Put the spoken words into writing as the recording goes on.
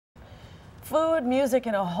Food, music,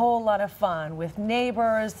 and a whole lot of fun with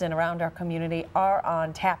neighbors and around our community are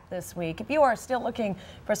on tap this week. If you are still looking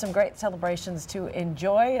for some great celebrations to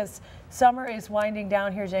enjoy as summer is winding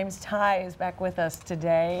down here, James Ty is back with us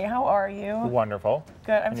today. How are you? Wonderful.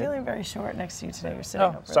 Good. I'm feeling very short next to you today. You're sitting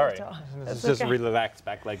over sorry. That's Just okay. relax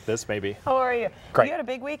back like this, maybe. How are you? Great. You had a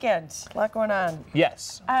big weekend. A lot going on.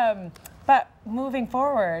 Yes. But moving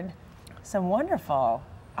forward, some wonderful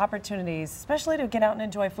opportunities, especially to get out and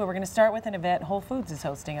enjoy food. We're going to start with an event Whole Foods is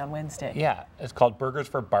hosting on Wednesday. Yeah, it's called Burgers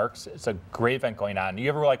for Barks. It's a great event going on. You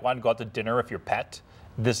ever want to go out to dinner with your pet?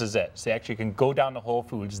 This is it. So you actually can go down to Whole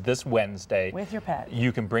Foods this Wednesday. With your pet.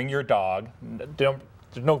 You can bring your dog.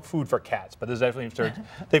 There's no food for cats, but there's definitely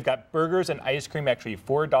they've got burgers and ice cream actually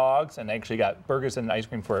for dogs, and they actually got burgers and ice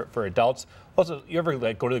cream for adults. Also, you ever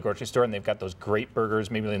go to the grocery store and they've got those great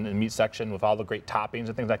burgers, maybe in the meat section with all the great toppings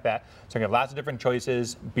and things like that. So you have lots of different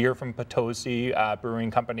choices. Beer from Potosi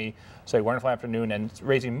Brewing Company. So a wonderful afternoon and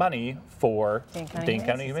raising money for Dane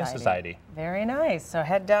County Humane Society. Very nice. So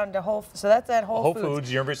head down to so that's at Whole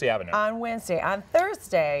Foods, University Avenue. On Wednesday. On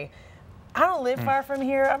Thursday, I don't live far from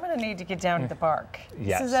here. I'm going to need to get down to the park.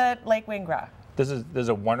 Yes. This is at Lake Wingra. This is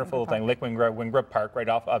a wonderful thing, Lake Wingra Park, right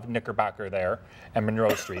off of Knickerbocker there and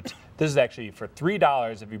Monroe Street. This is actually for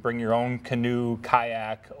 $3 if you bring your own canoe,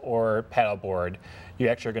 kayak, or paddleboard. You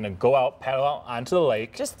actually are going to go out, paddle out onto the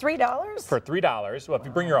lake. Just $3? For $3. Well, if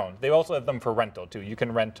you bring your own. They also have them for rental too. You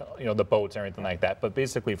can rent, the boats and everything like that. But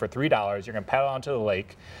basically for $3, you're going to paddle onto the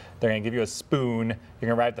lake. They're going to give you a spoon. You're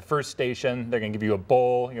going to arrive at the first station. They're going to give you a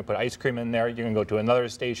bowl. You're going to put ice cream in there. You're going to go to another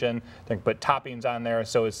station. They're going to put toppings on there.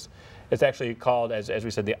 So it's actually called, as we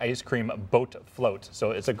said, the Ice Cream Boat Float.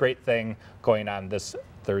 So it's a great thing going on this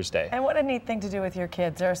Thursday. And what a neat thing to do with your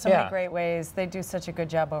kids. There are so many great ways. They do such a good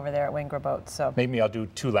job over there at Wingra Boats. So maybe I'll do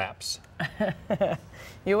 2 laps.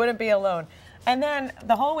 You wouldn't be alone. And then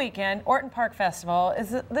the whole weekend, Orton Park Festival.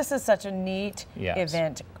 This is such a neat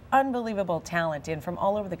event. Unbelievable talent in from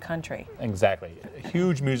all over the country. Exactly. A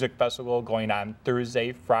huge music festival going on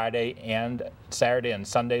Thursday, Friday, and Saturday and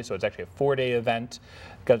Sunday. So it's actually a 4-day event.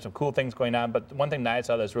 Got some cool things going on. But one thing that I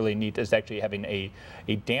saw that's really neat is actually having a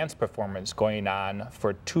dance performance going on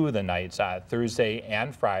for 2 of the nights, Thursday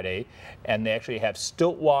and Friday. And they actually have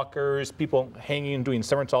stilt walkers, people hanging, doing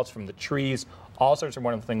somersaults from the trees. All sorts of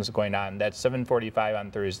wonderful things going on. That's 7:45 on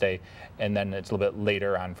Thursday, and then it's a little bit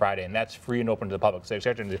later on Friday, and that's free and open to the public. So it's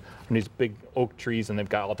actually on these big oak trees, and they've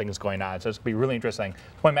got all things going on. So it's going to be really interesting.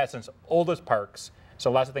 It's one of Madison's oldest parks. So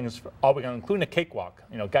lots of things all weekend, including a cakewalk.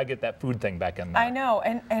 Got to get that food thing back in there. I know,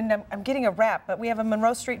 and I'm getting a wrap, but we have a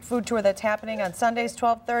Monroe Street food tour that's happening on Sundays,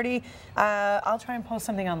 12:30. I'll try and post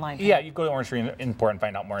something online. Yeah, you go to Orange Street and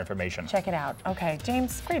find out more information. Check it out. Okay,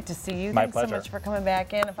 James, great to see you. My Thanks pleasure. so much for coming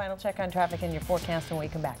back in. A final check on traffic and your forecast when we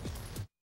come back.